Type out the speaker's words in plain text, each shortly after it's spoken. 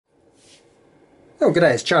Oh,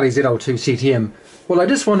 g'day, it's Charlie ZL2CTM. Well, I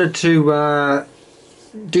just wanted to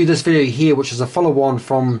do this video here, which is a follow-on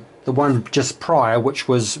from the one just prior, which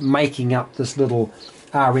was making up this little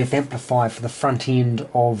RF amplifier for the front end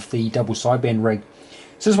of the double sideband rig.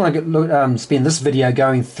 So I just want to spend this video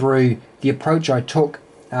going through the approach I took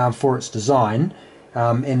for its design,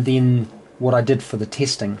 and then what I did for the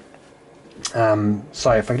testing.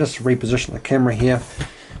 So if I just reposition the camera here,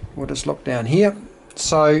 we'll just look down here.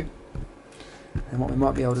 So, and what we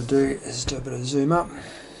might be able to do is do a bit of zoom up.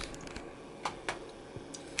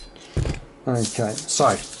 Okay,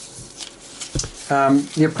 so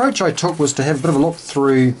the approach I took was to have a bit of a look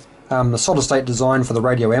through the solid state design for the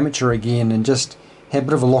radio amateur again, and just have a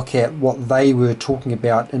bit of a look at what they were talking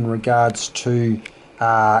about in regards to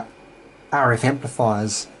RF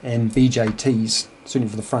amplifiers and BJTs, certainly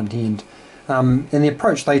for the front end. And the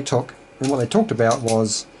approach they took, and what they talked about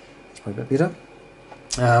was, it's probably a bit better,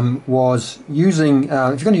 was using, if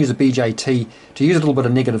you're going to use a BJT, to use a little bit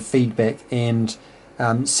of negative feedback and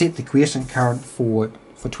set the quiescent current for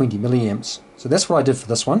 20 milliamps. So that's what I did for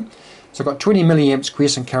this one. So I've got 20 milliamps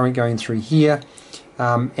quiescent current going through here,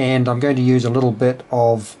 and I'm going to use a little bit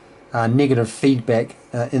of negative feedback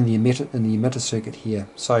in the emitter circuit here.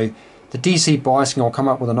 So the DC biasing, I'll come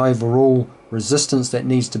up with an overall resistance that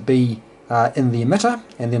needs to be in the emitter,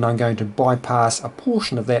 and then I'm going to bypass a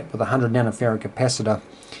portion of that with a 100 nanofarad capacitor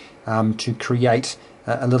to create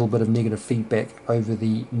a little bit of negative feedback over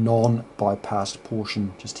the non-bypassed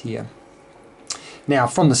portion just here. Now,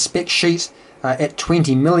 from the spec sheet, at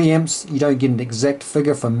 20 milliamps, you don't get an exact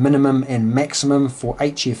figure for minimum and maximum for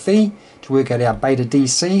HFE to work out our beta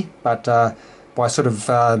DC, but by sort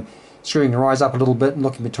of screwing your eyes up a little bit and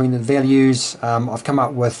looking between the values, I've come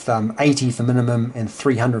up with 80 for minimum and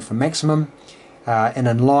 300 for maximum, and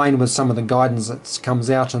in line with some of the guidance that comes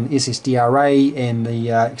out in SSDRA and the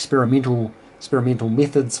experimental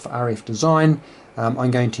methods for RF design,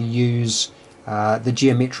 I'm going to use the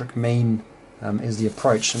geometric mean as the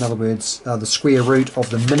approach. In other words, the square root of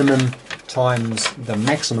the minimum times the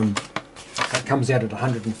maximum. That comes out at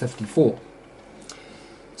 154.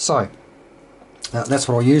 So that's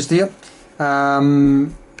what I'll use there.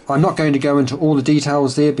 I'm not going to go into all the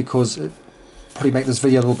details there because it probably make this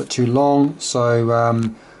video a little bit too long. So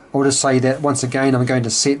I'll just say that once again I'm going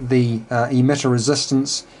to set the emitter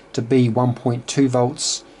resistance to be 1.2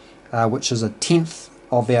 volts, which is a tenth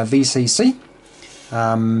of our VCC.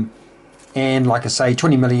 And like I say,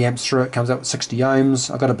 20 milliamps through it comes out with 60 ohms.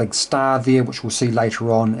 I've got a big star there, which we'll see later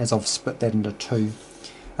on as I've split that into two.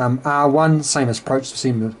 R1, same approach we've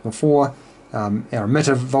seen before. Our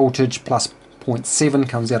emitter voltage plus 0.7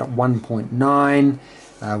 comes out at 1.9.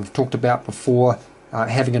 We've talked about before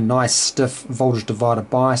having a nice stiff voltage divider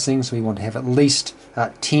biasing, so we want to have at least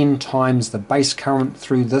 10 times the base current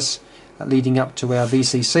through this leading up to our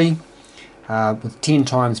VCC, with 10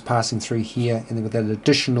 times passing through here, and then with that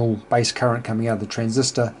additional base current coming out of the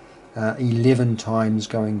transistor, 11 times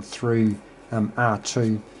going through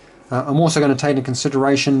R2. I'm also going to take into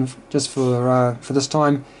consideration, just for this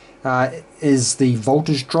time, is the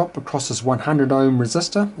voltage drop across this 100 ohm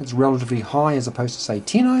resistor. It's relatively high as opposed to say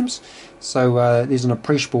 10 ohms, so there's an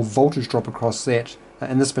appreciable voltage drop across that,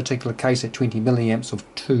 in this particular case at 20 milliamps of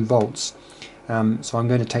 2 volts. So I'm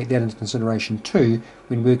going to take that into consideration too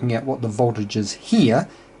when working out what the voltage is here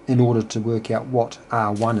in order to work out what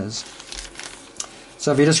R1 is.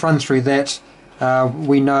 So if you just run through that,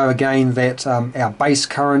 we know again that our base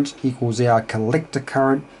current equals our collector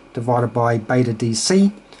current divided by beta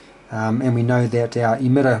DC. And we know that our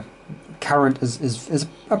emitter current is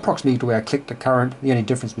approximately to our collector current. The only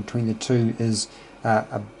difference between the two is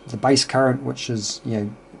the base current, which is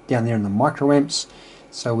down there in the microamps.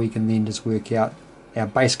 So we can then just work out our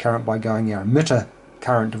base current by going our emitter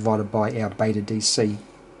current divided by our beta DC.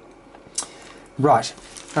 Right.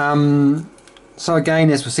 So again,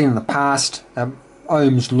 as we've seen in the past,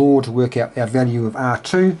 Ohm's law to work out our value of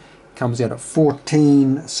R2 comes out at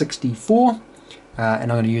 1464.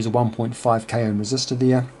 And I'm going to use a 1.5 k ohm resistor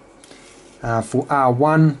there. For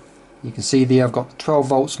R1, you can see there I've got 12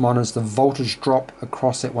 volts minus the voltage drop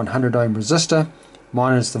across that 100 ohm resistor,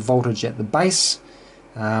 minus the voltage at the base.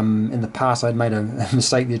 In the past I'd made a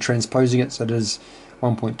mistake there transposing it, so it is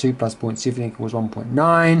 1.2 plus 0.7 equals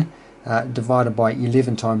 1.9, divided by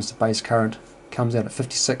 11 times the base current, comes out at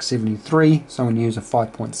 5673, so I'm going to use a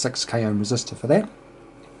 5.6 k ohm resistor for that.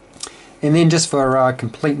 And then just for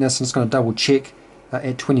completeness, I'm just going to double check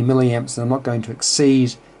at 20 milliamps that I'm not going to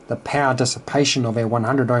exceed the power dissipation of our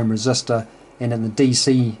 100 ohm resistor, and in the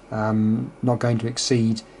DC not going to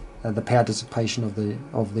exceed the power dissipation of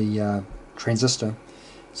the transistor.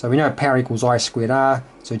 So we know power equals I squared R,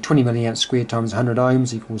 so 20 milliamps squared times 100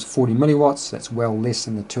 ohms equals 40 milliwatts. That's well less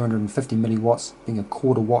than the 250 milliwatts, being a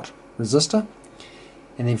quarter watt resistor.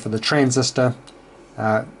 And then for the transistor,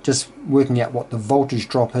 just working out what the voltage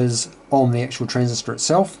drop is on the actual transistor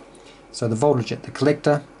itself. So the voltage at the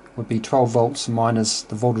collector would be 12 volts minus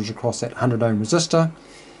the voltage across that 100 ohm resistor,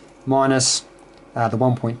 minus the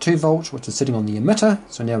 1.2 volts which is sitting on the emitter.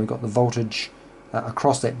 So now we've got the voltage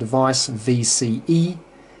across that device, VCE,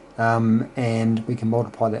 and we can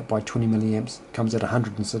multiply that by 20 milliamps. It comes at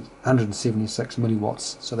 176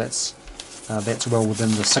 milliwatts. So that's well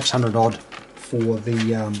within the 600 odd for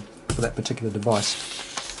that particular device.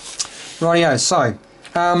 Rightio. So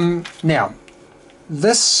now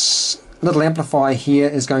this little amplifier here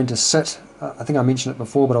is going to sit, I think I mentioned it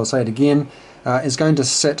before but I'll say it again, is going to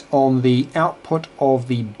sit on the output of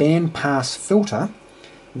the bandpass filter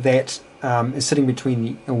that is sitting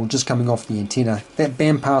between or just coming off the antenna. That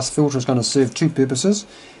bandpass filter is going to serve two purposes.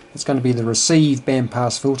 It's going to be the receive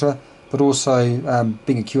bandpass filter, but also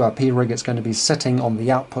being a QRP rig, it's going to be sitting on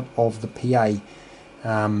the output of the PA.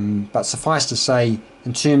 But suffice to say,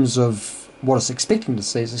 in terms of what it's expecting to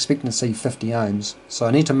see, it's expecting to see 50 ohms. So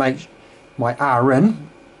I need to make my Rin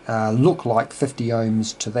look like 50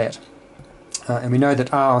 ohms to that. And we know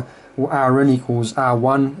that Rin equals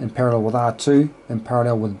R1 in parallel with R2 in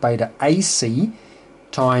parallel with beta AC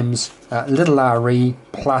times little re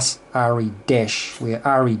plus Re dash, where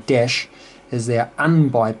Re dash is their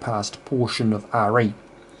unbypassed portion of Re.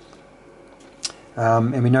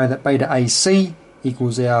 And we know that beta AC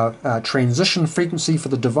equals our transition frequency for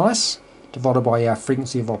the device divided by our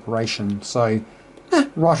frequency of operation. So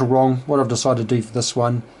right or wrong, what I've decided to do for this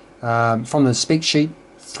one, from the spec sheet,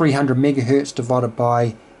 300 megahertz divided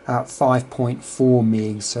by 5.4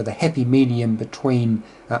 megs, so the happy medium between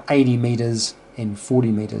 80 meters and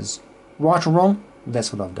 40 meters. Right or wrong,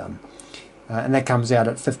 that's what I've done. And that comes out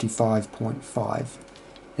at 55.5.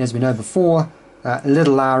 As we know before,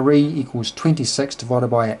 little Re equals 26 divided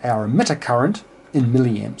by our emitter current in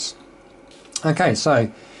milliamps. Okay,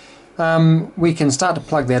 so we can start to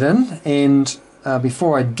plug that in, and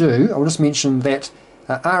before I do, I'll just mention that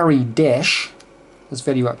Re dash, this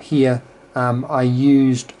value up here, I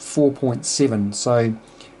used 4.7. So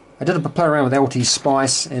I did a play around with LT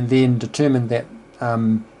Spice and then determined that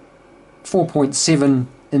 4.7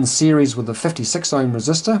 in series with the 56 ohm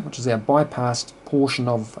resistor, which is our bypassed portion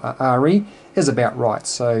of Re, is about right.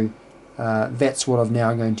 So that's what I'm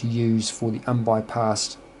now going to use for the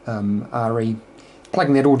unbypassed Re.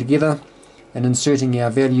 Plugging that all together and inserting our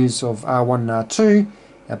values of R1 and R2,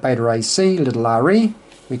 our beta AC, little Re,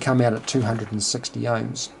 we come out at 260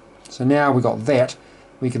 ohms. So now we've got that,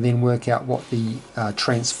 we can then work out what the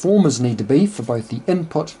transformers need to be for both the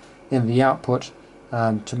input and the output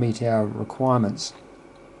to meet our requirements.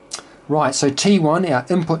 Right, so T1, our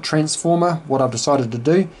input transformer, what I've decided to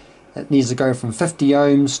do, it needs to go from 50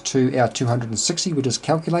 ohms to our 260 we just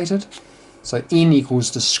calculated. So N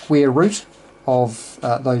equals the square root of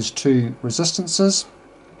those two resistances.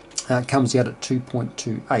 It comes out at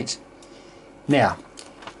 2.28. Now,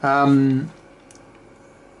 at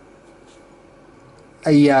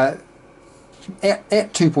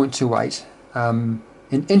 2.28, an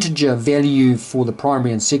integer value for the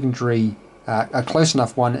primary and secondary, a close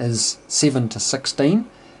enough one is 7 to 16.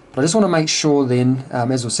 But I just want to make sure then,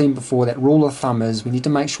 as we've seen before, that rule of thumb is we need to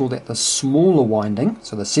make sure that the smaller winding,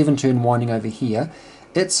 so the 7-turn winding over here,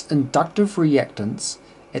 its inductive reactance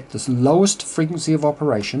at the lowest frequency of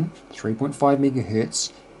operation, 3.5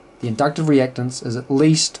 megahertz, the inductive reactance is at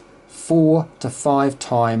least 4 to 5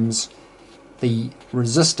 times the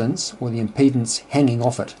resistance or the impedance hanging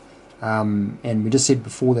off it. And we just said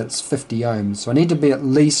before that it's 50 ohms. So I need to be at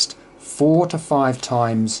least 4 to 5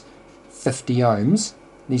 times 50 ohms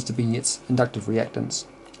needs to be its inductive reactance.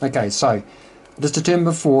 Okay, so I just determined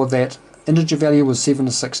before that integer value was 7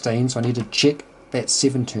 to 16, so I need to check that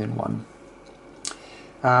 7-turn one.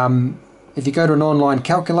 If you go to an online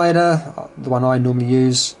calculator, the one I normally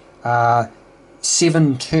use,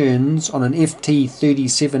 7 turns on an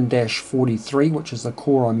FT37-43, which is the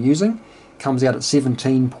core I'm using, comes out at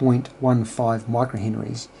 17.15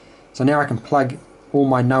 microhenries. So now I can plug all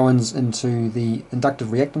my knowns into the inductive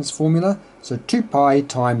reactance formula. So 2 pi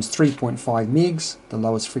times 3.5 megs, the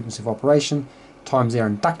lowest frequency of operation, times our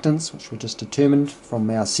inductance, which we just determined from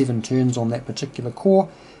our 7 turns on that particular core,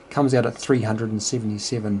 comes out at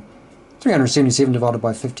 377. 377 divided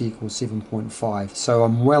by 50 equals 7.5. So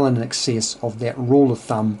I'm well in excess of that rule of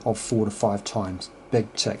thumb of 4 to 5 times.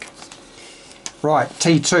 Big tick. Right,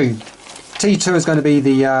 T2. T2 is going to be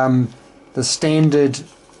the standard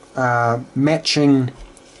matching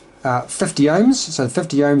 50 ohms. So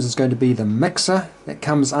 50 ohms is going to be the mixer that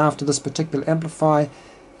comes after this particular amplifier,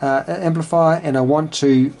 and I want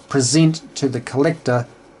to present to the collector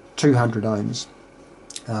 200 ohms.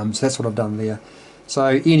 So that's what I've done there. So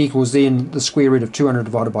n equals then the square root of 200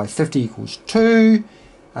 divided by 50 equals 2.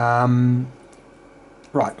 Right,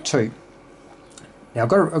 2. Now I've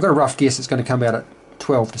got a rough guess it's going to come out at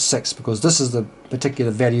 12 to 6 because this is the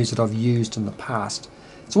particular values that I've used in the past.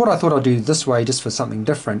 So what I thought I'd do this way just for something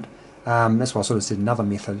different, that's why I sort of said another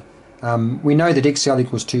method. We know that XL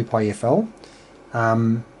equals 2 pi FL,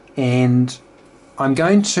 and I'm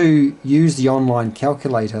going to use the online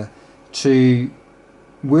calculator to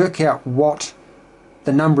work out what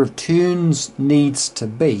the number of turns needs to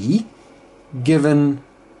be given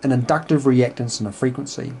an inductive reactance and a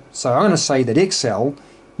frequency. So I'm going to say that XL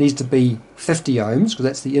needs to be 50 ohms because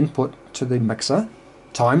that's the input to the mixer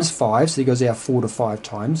times 5, so it goes out 4 to 5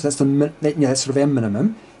 times. That's that's sort of our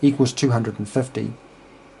minimum, equals 250.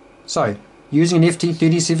 So using an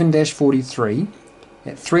FT37-43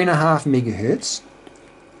 at 3.5 megahertz,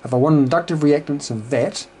 if I want an inductive reactance of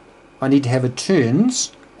that, I need to have a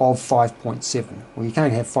turns of 5.7. Well, you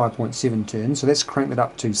can't have 5.7 turns, so let's crank that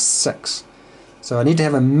up to 6. So I need to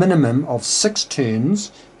have a minimum of 6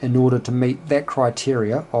 turns in order to meet that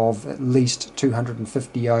criteria of at least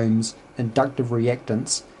 250 ohms inductive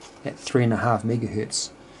reactance at 3.5 megahertz.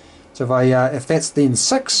 So if that's then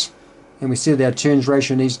 6, and we said our turns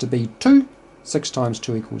ratio needs to be 2, 6 times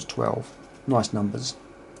 2 equals 12. Nice numbers.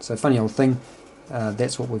 So funny old thing,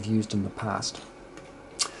 that's what we've used in the past.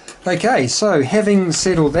 Okay, so having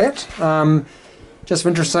said all that, just for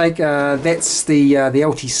interest's sake, that's the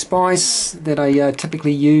LT Spice that I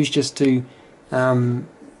typically use just to,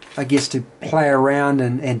 I guess, to play around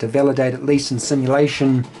and to validate, at least in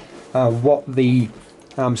simulation, what the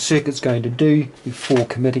circuit's going to do before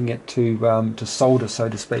committing it to solder, so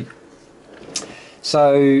to speak.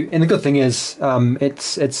 So, and the good thing is,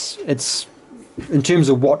 it's in terms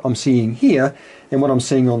of what I'm seeing here and what I'm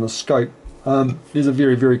seeing on the scope, there's a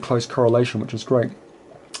very, very close correlation, which is great.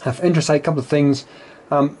 For interest's sake, a couple of things.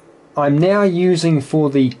 I'm now using for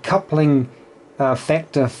the coupling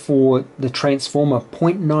factor for the transformer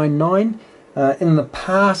 0.99. In the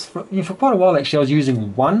past, for quite a while actually, I was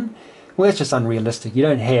using 1. Well, that's just unrealistic. You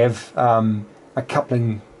don't have a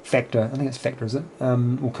coupling factor, I think it's factor, is it?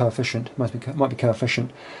 Or coefficient, might be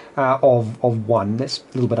coefficient of 1. That's a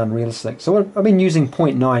little bit unrealistic. So I've been using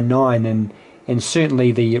 0.99, and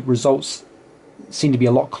certainly the results seem to be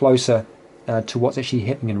a lot closer to what's actually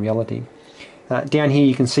happening in reality. Down here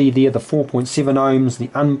you can see there the 4.7 ohms, the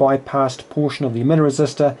unbypassed portion of the emitter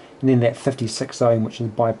resistor, and then that 56 ohm which is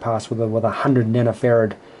bypassed with a 100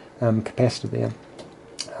 nanofarad capacitor there.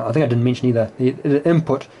 I think I didn't mention either, the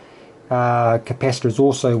input capacitor is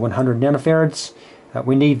also 100 nanofarads.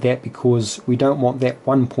 We need that because we don't want that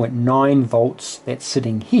 1.9 volts that's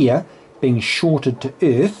sitting here being shorted to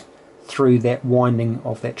earth through that winding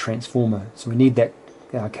of that transformer. So we need that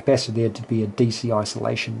capacitor there to be a DC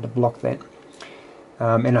isolation to block that.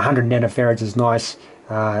 And 100 nanofarads is nice.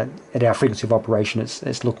 At our frequency of operation,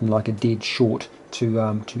 it's looking like a dead short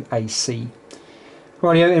to AC.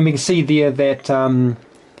 Rightio, and we can see there that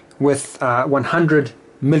with 100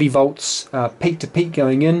 millivolts peak to peak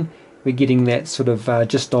going in, we're getting that sort of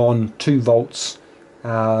just on 2 volts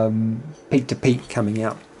peak to peak coming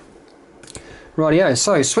out. Rightio,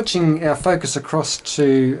 so switching our focus across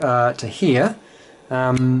to here.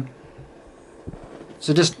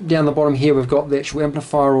 So just down the bottom here we've got the actual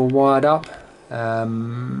amplifier all wired up.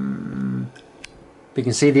 We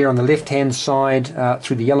can see there on the left hand side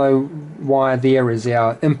through the yellow wire there is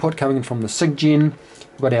our input coming in from the SIGGEN.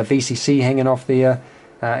 We've got our VCC hanging off there,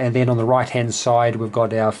 and then on the right hand side we've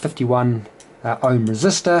got our 51 ohm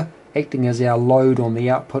resistor acting as our load on the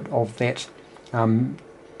output of that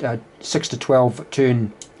 6 to 12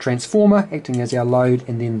 turn transformer acting as our load,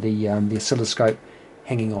 and then the oscilloscope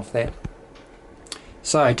hanging off that.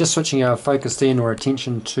 So just switching our focus then, or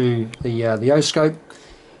attention, to the O-scope.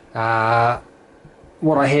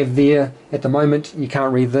 What I have there at the moment, you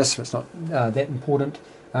can't read this, it's not that important.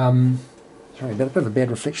 Sorry, a bit of a bad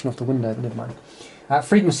reflection off the window, but never mind.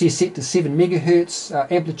 Frequency is set to 7 megahertz,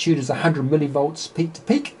 amplitude is 100 millivolts peak to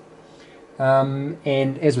peak,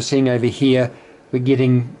 and as we're seeing over here, we're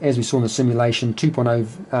getting, as we saw in the simulation,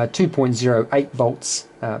 2.08 volts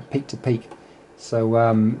peak to peak.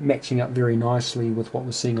 So matching up very nicely with what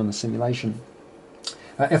we're seeing on the simulation.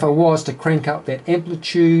 If I was to crank up that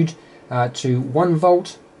amplitude to 1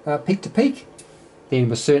 volt peak to peak, then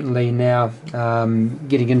we're certainly now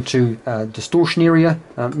getting into distortion area.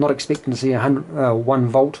 Not expecting to see 1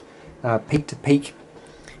 volt peak to peak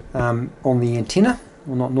on the antenna.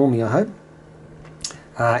 well, not normally I hope.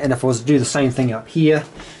 And if I was to do the same thing up here,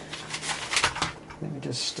 let me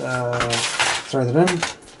just throw that in,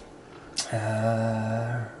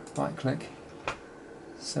 right click,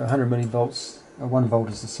 so 100 millivolts, 1 volt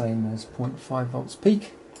is the same as 0.5 volts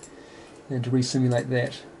peak, and to resimulate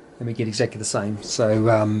that, and we get exactly the same.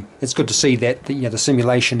 So it's good to see that the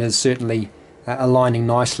simulation is certainly aligning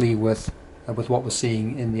nicely with what we're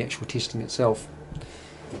seeing in the actual testing itself.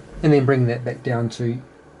 And then bring that back down to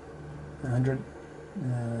 100,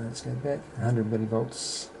 let's go back, 100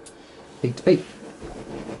 millivolts peak to peak.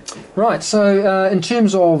 Right, so in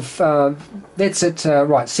terms of, that's at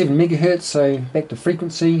right 7 megahertz, so back to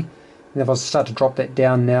frequency. And if I start to drop that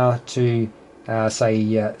down now to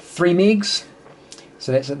say 3 megs,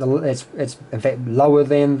 so that's it's in fact lower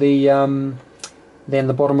than the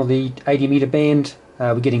bottom of the 80 meter band.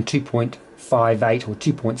 We're getting 2.58 or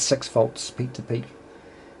 2.6 volts peak to peak,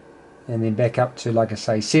 and then back up to, like I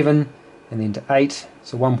say, 7, and then to 8,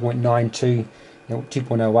 so 1.92,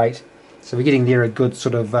 2.08. So we're getting there a good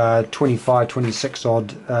sort of 25, 26 odd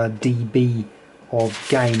dB of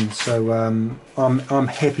gain. So I'm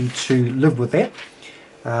happy to live with that.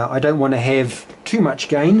 I don't want to have too much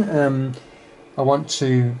gain. I want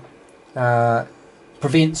to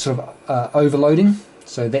prevent sort of overloading.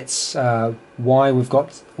 So that's why we've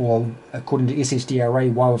got, or according to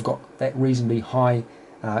SSDRA, why we've got that reasonably high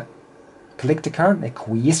collector current, that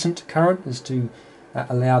quiescent current, is to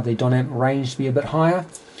allow the dynamic range to be a bit higher.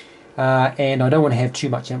 And I don't want to have too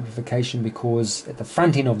much amplification, because at the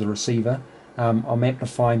front end of the receiver I'm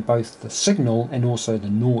amplifying both the signal and also the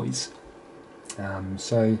noise.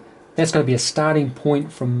 So that's going to be a starting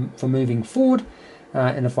point for moving forward,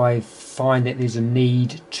 and if I find that there's a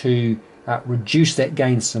need to reduce that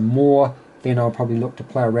gain some more, then I'll probably look to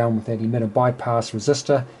play around with that emitter bypass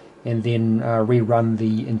resistor, and then rerun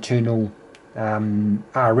the internal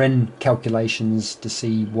RN calculations to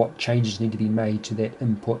see what changes need to be made to that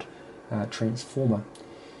input transformer.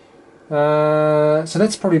 So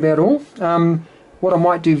that's probably about all. What I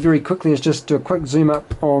might do very quickly is just do a quick zoom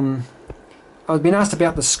up on, I've been asked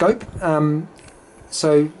about the scope,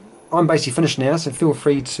 so I'm basically finished now, so feel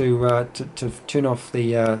free to turn off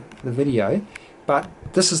the video, but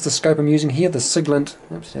this is the scope I'm using here, the Siglent,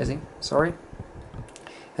 oops, sorry,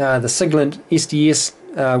 the Siglent SDS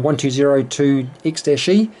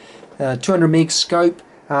 1202X-E, 200 meg scope.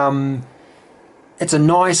 It's a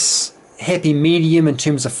nice happy medium in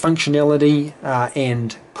terms of functionality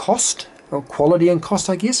and cost, or quality and cost,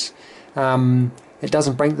 I guess. It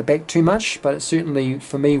doesn't break the bank too much, but it certainly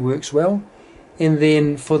for me works well. And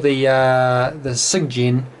then for the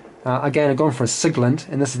SigGen, again I've gone for a Siglent,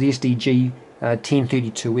 and this is the SDG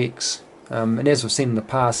 1032X. And as we've seen in the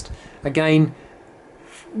past, again,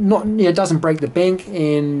 it doesn't break the bank,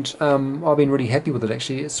 and I've been really happy with it.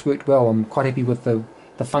 Actually, it's worked well. I'm quite happy with the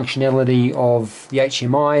functionality of the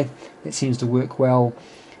HMI. It seems to work well.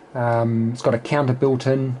 It's got a counter built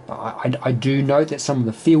in. I do note that some of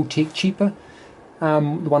the Field Tech cheaper,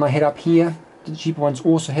 the one I had up here, the cheaper ones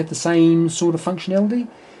also have the same sort of functionality,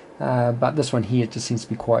 but this one here just seems to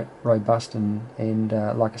be quite robust, and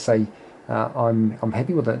like I say, I'm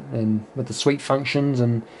happy with it, and with the suite functions,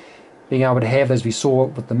 and being able to have, as we saw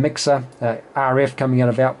with the mixer, RF coming out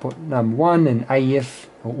of output 1, and AF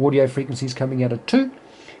or audio frequencies coming out of 2,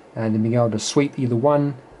 and then being able to sweep either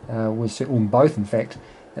one or both, in fact,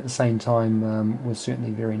 at the same time was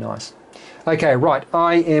certainly very nice. Okay, right,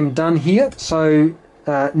 I am done here. So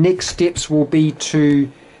next steps will be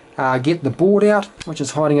to get the board out, which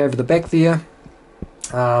is hiding over the back there,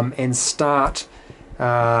 and start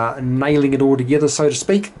nailing it all together, so to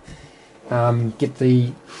speak. Get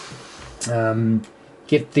the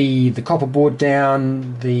copper board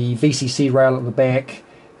down, the VCC rail at the back,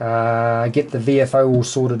 get the VFO all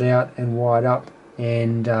sorted out and wired up,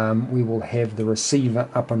 and we will have the receiver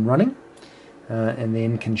up and running, and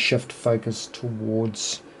then can shift focus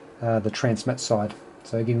towards the transmit side.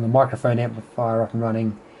 So getting the microphone amplifier up and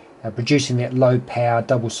running, producing that low power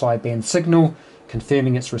double sideband signal,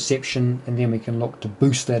 confirming its reception, and then we can look to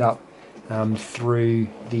boost that up through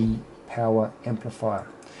the power amplifier.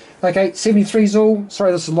 Okay, 73's all.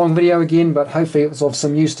 Sorry this is a long video again, but hopefully it was of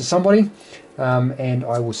some use to somebody, and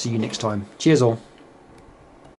I will see you next time. Cheers all.